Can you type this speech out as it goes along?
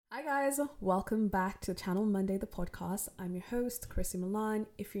Hi guys, welcome back to Channel Monday, the podcast. I'm your host, Chrissy Milan.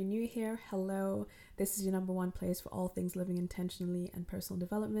 If you're new here, hello. This is your number one place for all things living intentionally and personal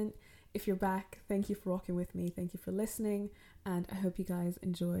development. If you're back, thank you for rocking with me. Thank you for listening. And I hope you guys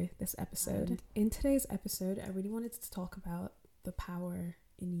enjoy this episode. And in today's episode, I really wanted to talk about the power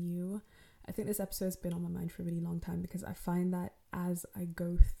in you. I think this episode has been on my mind for a really long time because I find that as I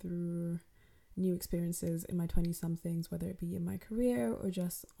go through new experiences in my 20-somethings, whether it be in my career or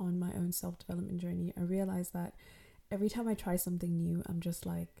just on my own self-development journey, I realize that every time I try something new, I'm just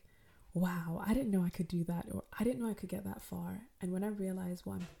like, wow, I didn't know I could do that, or I didn't know I could get that far. And when I realize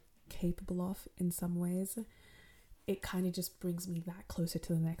what I'm capable of in some ways, it kind of just brings me that closer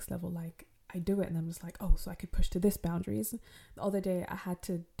to the next level. Like, I do it and I'm just like, oh, so I could push to this boundaries. The other day I had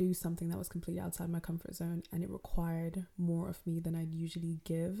to do something that was completely outside my comfort zone, and it required more of me than I'd usually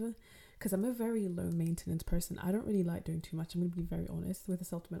give, because I'm a very low maintenance person. I don't really like doing too much. I'm going to be very honest. With a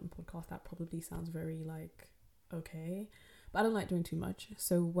self-development podcast, that probably sounds very like, okay, but I don't like doing too much.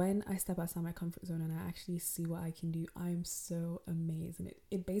 So when I step outside my comfort zone and I actually see what I can do, I'm so amazed, and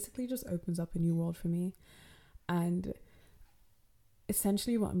it basically just opens up a new world for me. And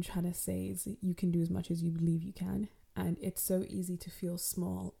essentially what I'm trying to say is you can do as much as you believe you can. And it's so easy to feel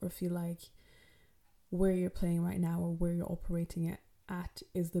small or feel like where you're playing right now or where you're operating at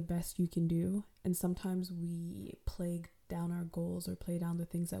is the best you can do. And sometimes we play down our goals or play down the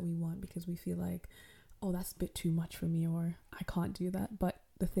things that we want because we feel like, oh, that's a bit too much for me, or I can't do that. But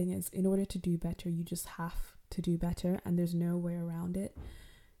the thing is, in order to do better, you just have to do better, and there's no way around it.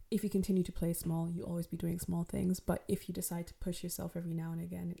 If you continue to play small, you'll always be doing small things. But if you decide to push yourself every now and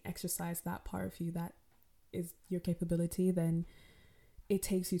again and exercise that part of you that is your capability, then it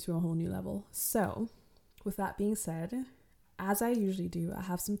takes you to a whole new level. So with that being said, as I usually do, I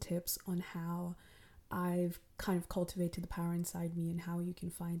have some tips on how I've kind of cultivated the power inside me and how you can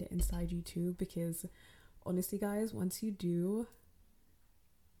find it inside you too. Because honestly, guys, once you do,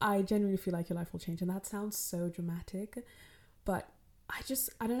 I genuinely feel like your life will change. And that sounds so dramatic, but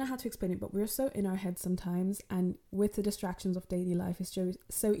I don't know how to explain it, but we're so in our heads sometimes, and with the distractions of daily life, it's just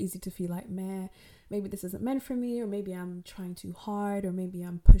so easy to feel like, meh, maybe this isn't meant for me, or maybe I'm trying too hard, or maybe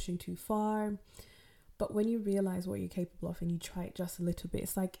I'm pushing too far. But when you realize what you're capable of and you try it just a little bit,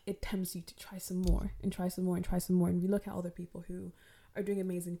 it's like it tempts you to try some more and try some more and try some more. And we look at other people who are doing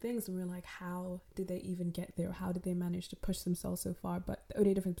amazing things and we're like, how did they even get there? How did they manage to push themselves so far? But the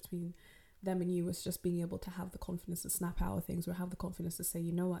only difference between them and you is just being able to have the confidence to snap out of things, or have the confidence to say,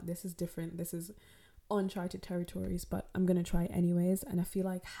 you know what, this is different, this is uncharted territories, but I'm gonna try it anyways. And I feel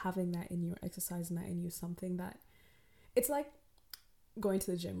like having that in you, exercising that in you, something that it's like going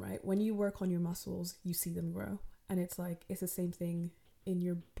to the gym, right? When you work on your muscles, you see them grow, and it's like it's the same thing in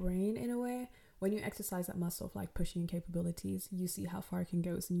your brain in a way. When you exercise that muscle of like pushing your capabilities, you see how far it can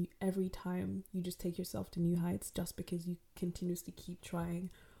go, and every time you just take yourself to new heights just because you continuously keep trying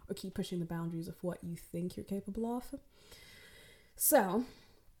or keep pushing the boundaries of what you think you're capable of. So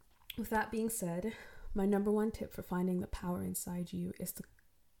with that being said, my number one tip for finding the power inside you is to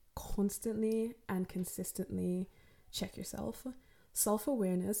constantly and consistently check yourself.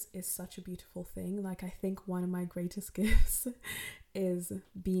 Self-awareness is such a beautiful thing. Like, I think one of my greatest gifts is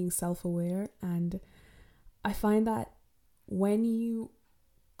being self-aware, and I find that when you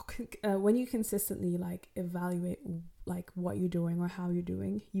consistently like evaluate like what you're doing or how you're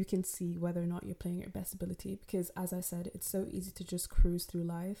doing, you can see whether or not you're playing your best ability. Because as I said, it's so easy to just cruise through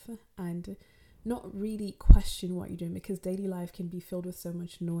life and not really question what you're doing, because daily life can be filled with so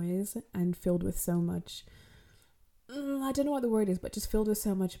much noise and filled with so much I don't know what the word is, but just filled with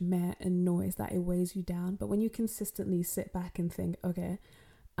so much meh and noise that it weighs you down. But when you consistently sit back and think, okay,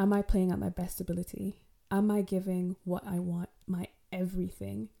 am I playing at my best ability? Am I giving what I want, my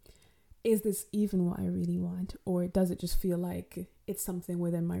everything? Is this even what I really want? Or does it just feel like it's something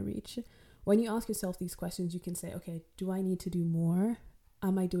within my reach? When you ask yourself these questions, you can say, okay, do I need to do more?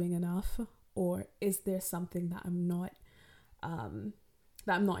 Am I doing enough? Or is there something that I'm not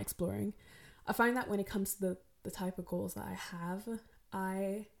exploring? I find that when it comes to the type of goals that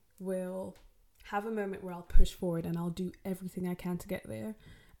I will have a moment where I'll push forward and I'll do everything I can to get there.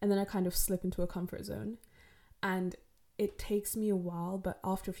 And then I kind of slip into a comfort zone. And it takes me a while, but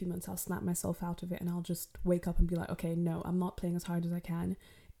after a few months, I'll snap myself out of it and I'll just wake up and be like, okay, no, I'm not playing as hard as I can.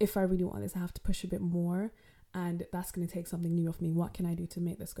 If I really want this, I have to push a bit more. And that's going to take something new of me. What can I do to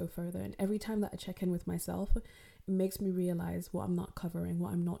make this go further? And every time that I check in with myself, it makes me realize what I'm not covering,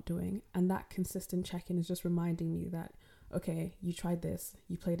 what I'm not doing. And that consistent check-in is just reminding me that, okay, you tried this,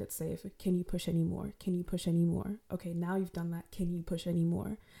 you played it safe. Can you push any more? Can you push any more? Okay, now you've done that. Can you push any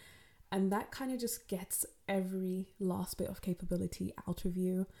more? And that kind of just gets every last bit of capability out of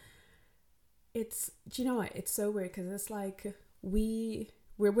you. It's, do you know what? It's so weird because it's like we're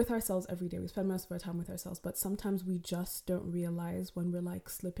with ourselves every day. We spend most of our time with ourselves, but sometimes we just don't realize when we're like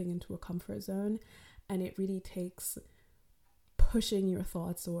slipping into a comfort zone, and it really takes pushing your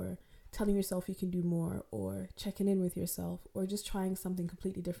thoughts or telling yourself you can do more or checking in with yourself or just trying something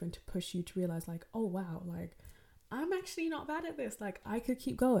completely different to push you to realize like, oh wow, like I'm actually not bad at this. Like I could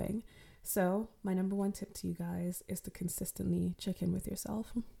keep going. So my number one tip to you guys is to consistently check in with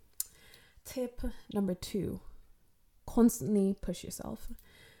yourself. Tip number 2, constantly push yourself.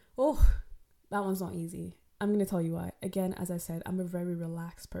 Oh, that one's not easy. I'm going to tell you why. Again, as I said, I'm a very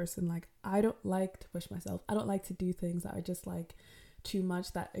relaxed person. Like I don't like to push myself. I don't like to do things that are just like too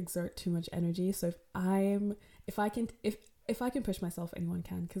much, that exert too much energy. So if I can push myself, anyone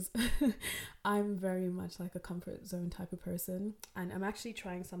can, because I'm very much like a comfort zone type of person. And I'm actually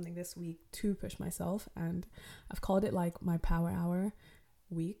trying something this week to push myself, and I've called it like my power hour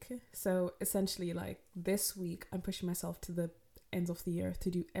week. So essentially like this week I'm pushing myself to the ends of the year to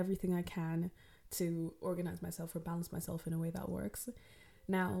do everything I can to organize myself or balance myself in a way that works.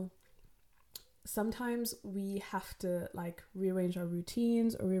 Now, sometimes we have to like rearrange our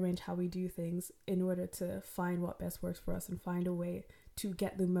routines or rearrange how we do things in order to find what best works for us and find a way to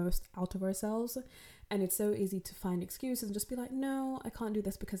get the most out of ourselves. And it's so easy to find excuses and just be like, no, I can't do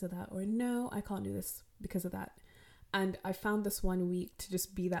this because of that, or no, I can't do this because of that. And I found this one week to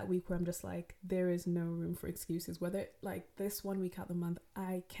just be that week where I'm just like, there is no room for excuses. Whether like this one week out the month,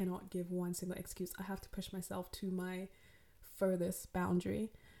 I cannot give one single excuse. I have to push myself to my furthest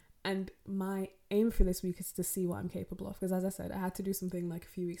boundary. And my aim for this week is to see what I'm capable of. Because as I said, I had to do something like a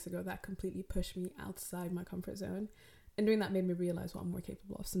few weeks ago that completely pushed me outside my comfort zone. And doing that made me realize what I'm more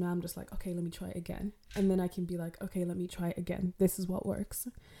capable of. So now I'm just like, okay, let me try it again. And then I can be like, okay, let me try it again. This is what works.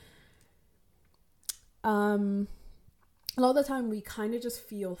 A lot of the time we kind of just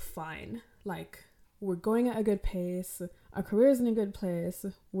feel fine. Like we're going at a good pace. Our career is in a good place.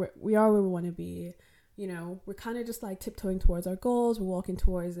 We are where we want to be. You know, we're kind of just like tiptoeing towards our goals. We're walking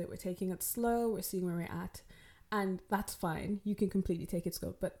towards it. We're taking it slow. We're seeing where we're at. And that's fine. You can completely take it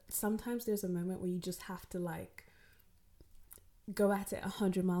slow. But sometimes there's a moment where you just have to like go at it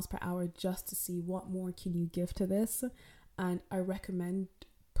 100 miles per hour just to see what more can you give to this. And I recommend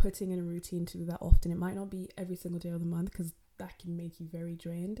putting in a routine to do that often. It might not be every single day of the month because that can make you very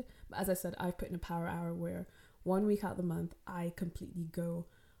drained. But as I said, I've put in a power hour where 1 week out of the month, I completely go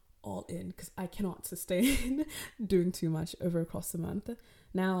all in because I cannot sustain doing too much across the month.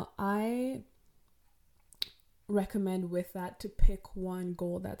 Now, I recommend with that to pick one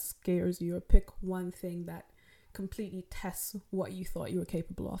goal that scares you, or pick one thing that completely tests what you thought you were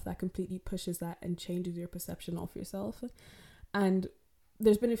capable of, that completely pushes that and changes your perception of yourself. And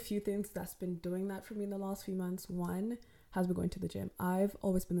there's been a few things that's been doing that for me in the last few months. One has been going to the gym. I've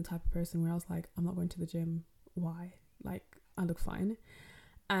always been the type of person where I was like, I'm not going to the gym. Why? Like, I look fine.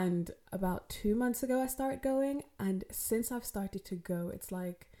 And about 2 months ago, I started going. And since I've started to go, it's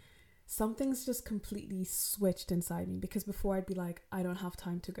like something's just completely switched inside me. Because before I'd be like, I don't have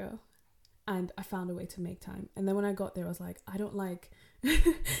time to go. And I found a way to make time. And then when I got there, I was like, I don't like,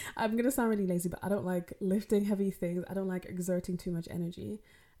 I'm going to sound really lazy, but I don't like lifting heavy things. I don't like exerting too much energy.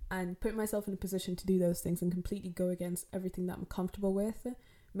 And putting myself in a position to do those things and completely go against everything that I'm comfortable with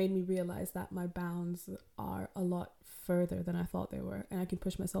made me realize that my bounds are a lot further than I thought they were. And I can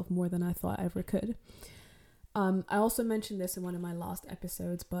push myself more than I thought I ever could. I also mentioned this in one of my last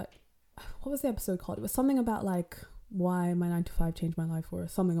episodes, but what was the episode called? It was something about like why my 9 to 5 changed my life, or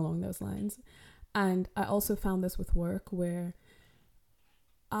something along those lines. And I also found this with work where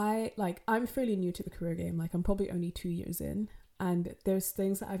I'm fairly new to the career game. Like I'm probably only 2 years in, and there's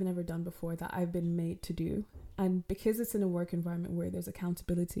things that I've never done before that I've been made to do. And because it's in a work environment where there's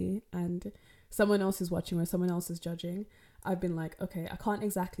accountability and someone else is watching or someone else is judging, I've been like, okay, I can't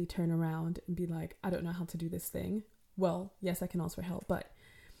exactly turn around and be like, I don't know how to do this thing. Well, yes, I can ask for help, but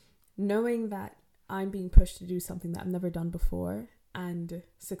knowing that I'm being pushed to do something that I've never done before and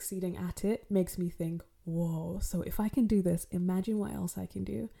succeeding at it makes me think, whoa, so if I can do this, imagine what else I can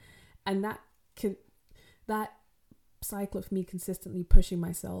do. And that cycle of me consistently pushing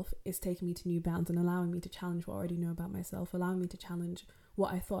myself is taking me to new bounds and allowing me to challenge what I already know about myself, allowing me to challenge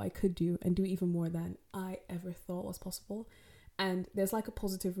what I thought I could do and do even more than I ever thought was possible. And there's like a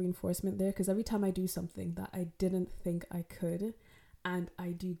positive reinforcement there, because every time I do something that I didn't think I could and I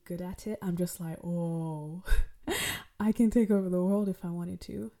do good at it, I'm just like, oh, I can take over the world if I wanted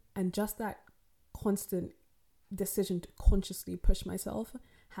to. And just that constant decision to consciously push myself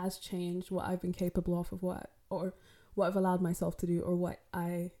has changed what I've been capable of what I've allowed myself to do,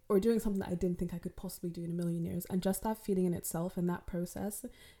 or doing something that I didn't think I could possibly do in a million years. And just that feeling in itself and that process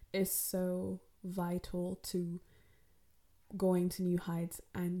is so vital to going to new heights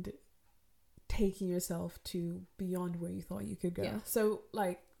and taking yourself to beyond where you thought you could go. So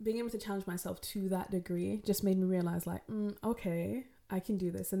like being able to challenge myself to that degree just made me realize like, okay, I can do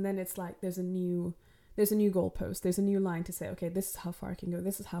this. And then it's like there's a new goalpost, there's a new line to say, okay, this is how far I can go,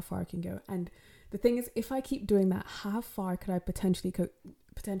 this is how far I can go. And the thing is, if I keep doing that, how far could I potentially go?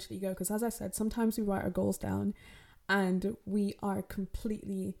 Because as I said, sometimes we write our goals down and we are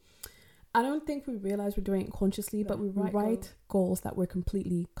completely, I don't think we realize we're doing it consciously, but we write goals that we're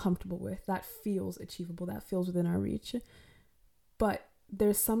completely comfortable with, that feels achievable, that feels within our reach. But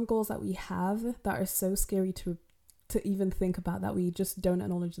there's some goals that we have that are so scary to even think about, that we just don't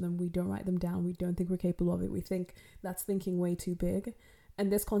acknowledge them, we don't write them down, we don't think we're capable of it, we think that's thinking way too big. And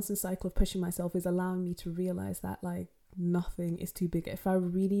this constant cycle of pushing myself is allowing me to realize that like nothing is too big. If I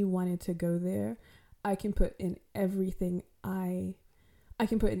really wanted to go there, I can put in everything I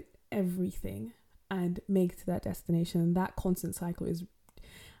can put in everything and make it to that destination. That constant cycle is,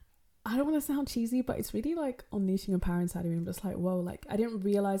 I don't want to sound cheesy, but it's really like unleashing a power inside of me. I'm just like, whoa, like I didn't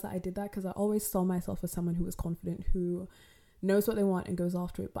realize that I did that, because I always saw myself as someone who was confident, who knows what they want and goes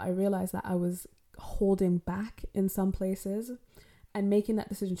after it. But I realized that I was holding back in some places, and making that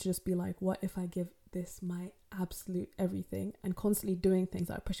decision to just be like, what if I give this my absolute everything, and constantly doing things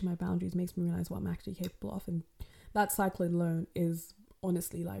that are pushing my boundaries makes me realize what I'm actually capable of. And that cycle alone is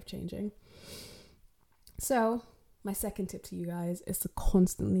honestly life-changing. So my second tip to you guys is to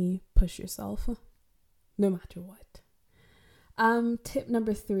constantly push yourself, no matter what. Tip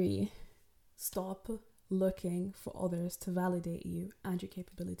number 3, stop looking for others to validate you and your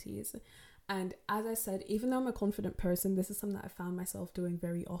capabilities. And as I said, even though I'm a confident person, this is something that I found myself doing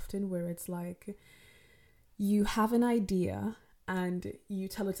very often, where it's like you have an idea and you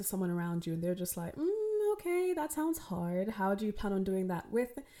tell it to someone around you and they're just like, okay, that sounds hard. How do you plan on doing that?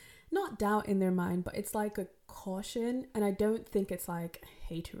 With not doubt in their mind, but it's like a caution. And I don't think it's like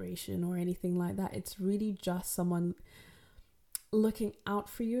hateration or anything like that. It's really just someone looking out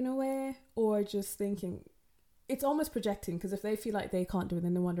for you in a way, or just thinking, it's almost projecting, because if they feel like they can't do it,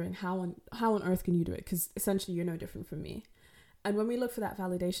 then they're wondering how on earth can you do it, because essentially you're no different from me. And when we look for that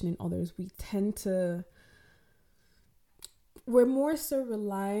validation in others, we're more so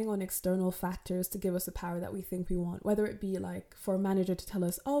relying on external factors to give us the power that we think we want, whether it be like for a manager to tell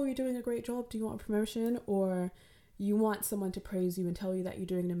us, oh, you're doing a great job, do you want a promotion? Or you want someone to praise you and tell you that you're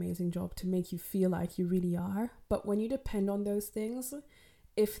doing an amazing job to make you feel like you really are. But when you depend on those things,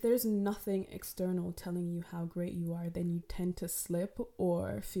 if there's nothing external telling you how great you are, then you tend to slip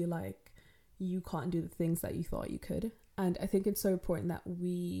or feel like you can't do the things that you thought you could. And I think it's so important that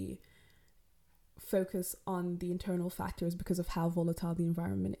we focus on the internal factors, because of how volatile the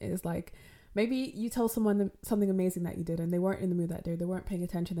environment is. Like maybe you tell someone something amazing that you did and they weren't in the mood that day, they weren't paying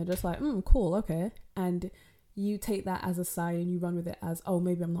attention, they're just like, cool, okay. And you take that as a sign and you run with it as, oh,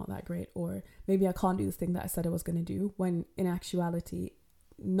 maybe I'm not that great, or maybe I can't do this thing that I said I was going to do, when in actuality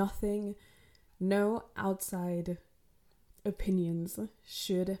no outside opinions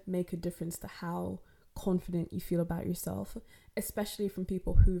should make a difference to how confident you feel about yourself, especially from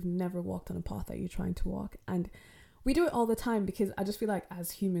people who've never walked on a path that you're trying to walk. And we do it all the time, because I just feel like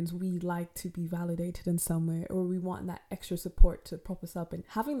as humans we like to be validated in some way, or we want that extra support to prop us up. And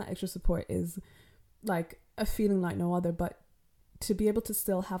having that extra support is like a feeling like no other, but to be able to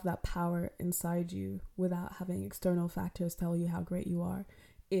still have that power inside you without having external factors tell you how great you are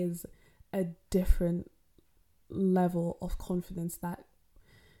is a different level of confidence that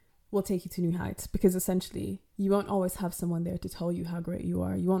will take you to new heights. Because essentially you won't always have someone there to tell you how great you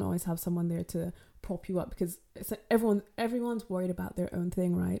are, you won't always have someone there to prop you up, because everyone's worried about their own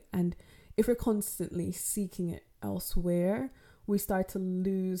thing, right? And if we're constantly seeking it elsewhere, we start to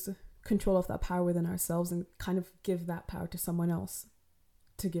lose control of that power within ourselves and kind of give that power to someone else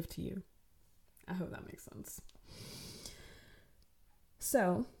to give to you. I hope that makes sense.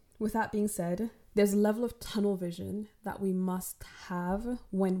 So with that being said, there's a level of tunnel vision that we must have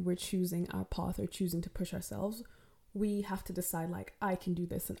when we're choosing our path or choosing to push ourselves. We have to decide like, I can do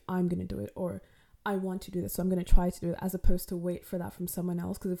this and I'm going to do it, or I want to do this, so I'm going to try to do it, as opposed to wait for that from someone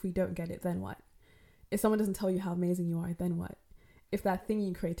else. Because if we don't get it, then what? If someone doesn't tell you how amazing you are, then what? If that thing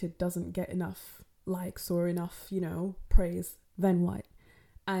you created doesn't get enough likes or enough, praise, then what?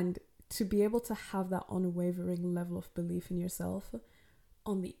 And to be able to have that unwavering level of belief in yourself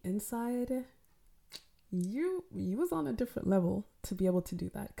on the inside, you was on a different level to be able to do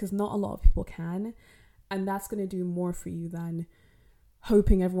that, because not a lot of people can. And that's going to do more for you than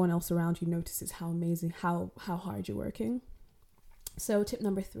hoping everyone else around you notices how amazing, how hard you're working. So tip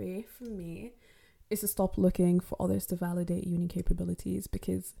number 3 for me is to stop looking for others to validate you and your capabilities,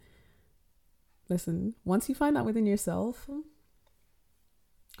 because listen, once you find that within yourself,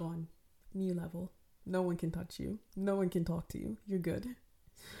 go on, new level. No one can touch you. No one can talk to you. You're good.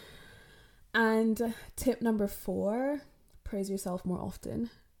 And tip number 4, praise yourself more often.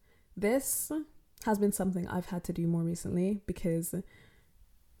 This has been something I've had to do more recently because,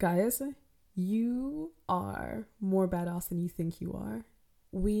 guys, you are more badass than you think you are.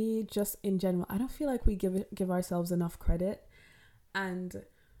 We just, in general, I don't feel like we give ourselves enough credit, and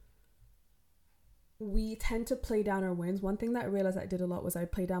we tend to play down our wins. One thing that I realized I did a lot was I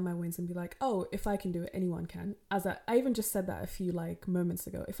play down my wins and be like, oh, if I can do it, anyone can. I even just said that a few moments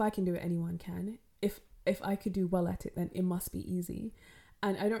ago. If I can do it, anyone can. If I could do well at it, then it must be easy.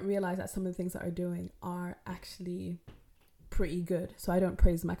 And I don't realize that some of the things that I'm doing are actually pretty good. So I don't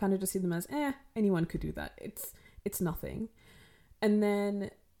praise them. I kind of just see them as, anyone could do that. It's nothing. And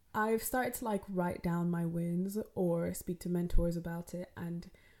then I've started to write down my wins or speak to mentors about it, and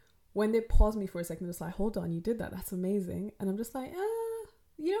when they pause me for a second, they're just like, hold on, you did that. That's amazing. And I'm just like,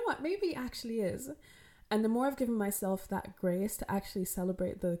 you know what? Maybe it actually is. And the more I've given myself that grace to actually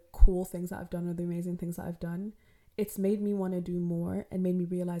celebrate the cool things that I've done or the amazing things that I've done, it's made me want to do more and made me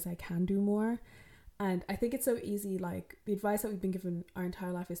realize I can do more. And I think it's so easy. The advice that we've been given our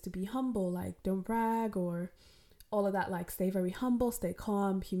entire life is to be humble, don't brag, or all of that, stay very humble, stay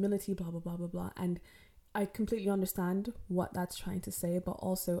calm, humility, blah, blah, blah, blah, blah. And I completely understand what that's trying to say, but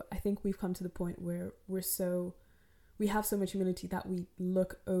also I think we've come to the point where we have so much humility that we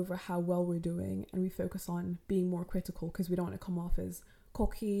look over how well we're doing and we focus on being more critical because we don't want to come off as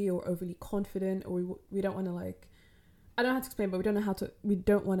cocky or overly confident, or we don't want to I don't know how to explain, but we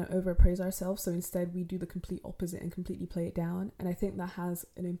don't want to overpraise ourselves. So instead we do the complete opposite and completely play it down. And I think that has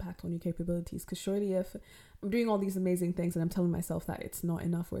an impact on your capabilities, because surely if I'm doing all these amazing things and I'm telling myself that it's not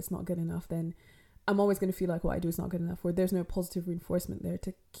enough or it's not good enough, then I'm always going to feel like what I do is not good enough, where there's no positive reinforcement there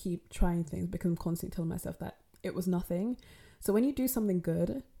to keep trying things because I'm constantly telling myself that it was nothing. So when you do something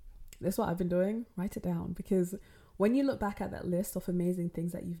good, this is what I've been doing, write it down, because when you look back at that list of amazing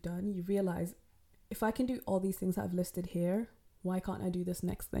things that you've done, you realize, if I can do all these things that I've listed here, why can't I do this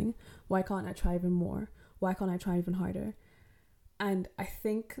next thing? Why can't I try even more? Why can't I try even harder? And I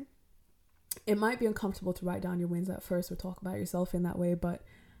think it might be uncomfortable to write down your wins at first or talk about yourself in that way, but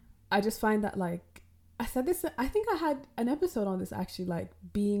I just find that I said this, I think I had an episode on this actually,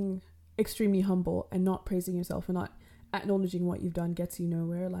 being extremely humble and not praising yourself and not acknowledging what you've done gets you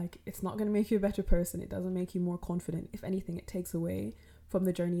nowhere. It's not going to make you a better person. It doesn't make you more confident. If anything, it takes away from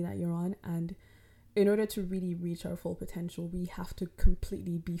the journey that you're on. And in order to really reach our full potential, we have to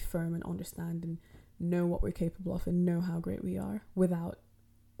completely be firm and understand and know what we're capable of and know how great we are without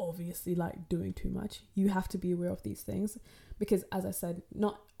obviously doing too much. You have to be aware of these things because, as I said,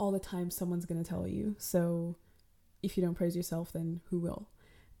 not all the time someone's going to tell you. So if you don't praise yourself, then who will?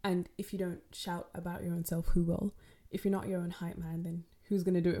 And if you don't shout about your own self, who will? If you're not your own hype man, then who's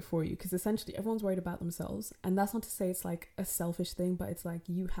going to do it for you? Because essentially everyone's worried about themselves. And that's not to say it's a selfish thing, but it's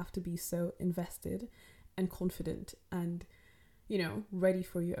you have to be so invested and confident and, ready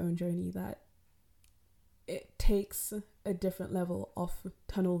for your own journey that it takes a different level of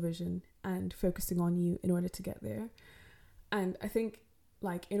tunnel vision and focusing on you in order to get there. And I think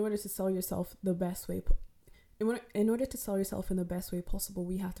in order to sell yourself the best way, in order to sell yourself in the best way possible,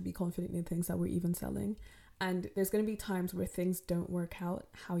 we have to be confident in things that we're even selling. And there's going to be times where things don't work out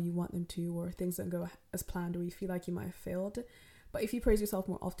how you want them to, or things don't go as planned, or you feel like you might have failed. But if you praise yourself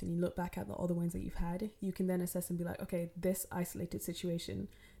more often, you look back at the other wins that you've had, you can then assess and be like, okay, this isolated situation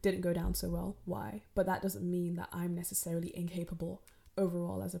didn't go down so well. Why? But that doesn't mean that I'm necessarily incapable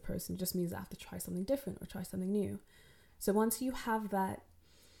overall as a person. It just means I have to try something different or try something new. So once you have that,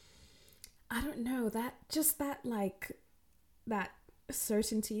 I don't know, that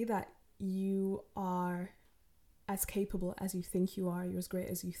certainty that you are as capable as you think you are, you're as great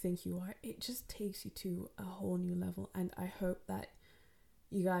as you think you are, it just takes you to a whole new level. And I hope that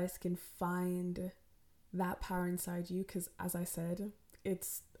you guys can find that power inside you, because as I said,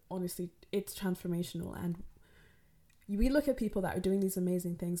 it's transformational. And we look at people that are doing these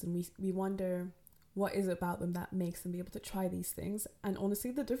amazing things and we wonder, what is it about them that makes them be able to try these things? And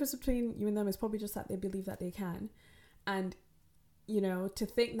honestly, the difference between you and them is probably just that they believe that they can. And to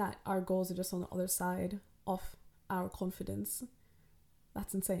think that our goals are just on the other side of our confidence,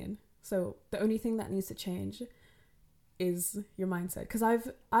 that's insane. So the only thing that needs to change is your mindset. Because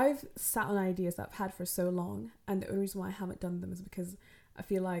I've sat on ideas that I've had for so long, and the only reason why I haven't done them is because I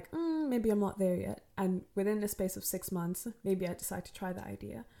feel like maybe I'm not there yet. And within the space of 6 months, maybe I decide to try that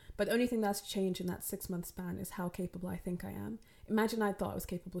idea. But the only thing that's changed in that 6 month span is how capable I think I am. Imagine I thought I was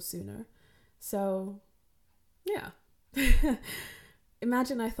capable sooner. So, yeah.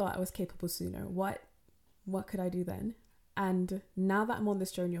 Imagine I thought I was capable sooner. What could I do then? And now that I'm on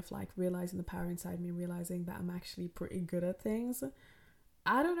this journey of like realizing the power inside me, realizing that I'm actually pretty good at things,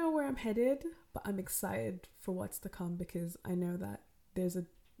 I don't know where I'm headed, but I'm excited for what's to come because I know that there's a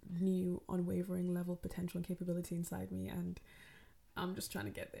new unwavering level of potential and capability inside me, and I'm just trying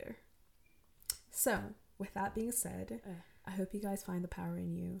to get there. So with that being said, I hope you guys find the power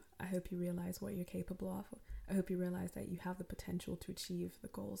in you. I hope you realize what you're capable of. I hope you realize that you have the potential to achieve the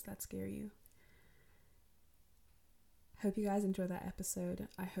goals that scare you. Hope you guys enjoyed that episode.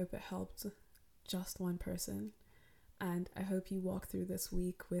 I hope it helped just one person, and I hope you walk through this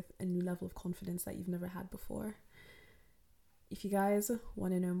week with a new level of confidence that you've never had before. If you guys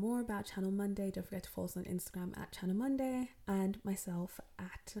want to know more about Channel Monday, don't forget to follow us on Instagram at Channel Monday and myself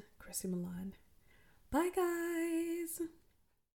at Chrissy Milan. Bye guys!